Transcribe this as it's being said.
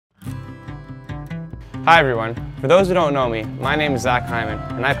Hi everyone, for those who don't know me, my name is Hyman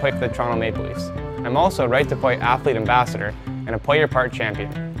and I play for the Toronto Maple Leafs. I'm also a Right to Play athlete ambassador and a Play Your Part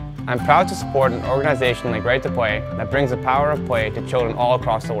champion. I'm proud to support an organization like Right to Play that brings the power of play to children all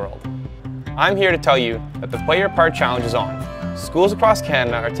across the world. I'm here to tell you that the Play Your Part challenge is on. Schools across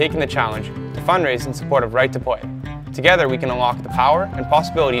Canada are taking the challenge to fundraise in support of Right to Play. Together we can unlock the power and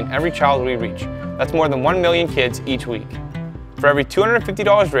possibility in every child we reach. That's more than 1 million kids each week. For every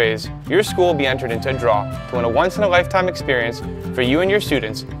 $250 raised, your school will be entered into a draw to win a once-in-a-lifetime experience for you and your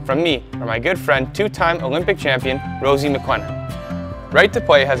students from me or my good friend, two-time Olympic champion, Rosie McLennan. Right to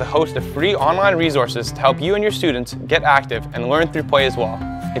Play has a host of free online resources to help you and your students get active and learn through play as well.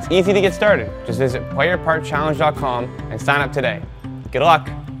 It's easy to get started. Just visit playyourpartchallenge.com and sign up today. Good luck!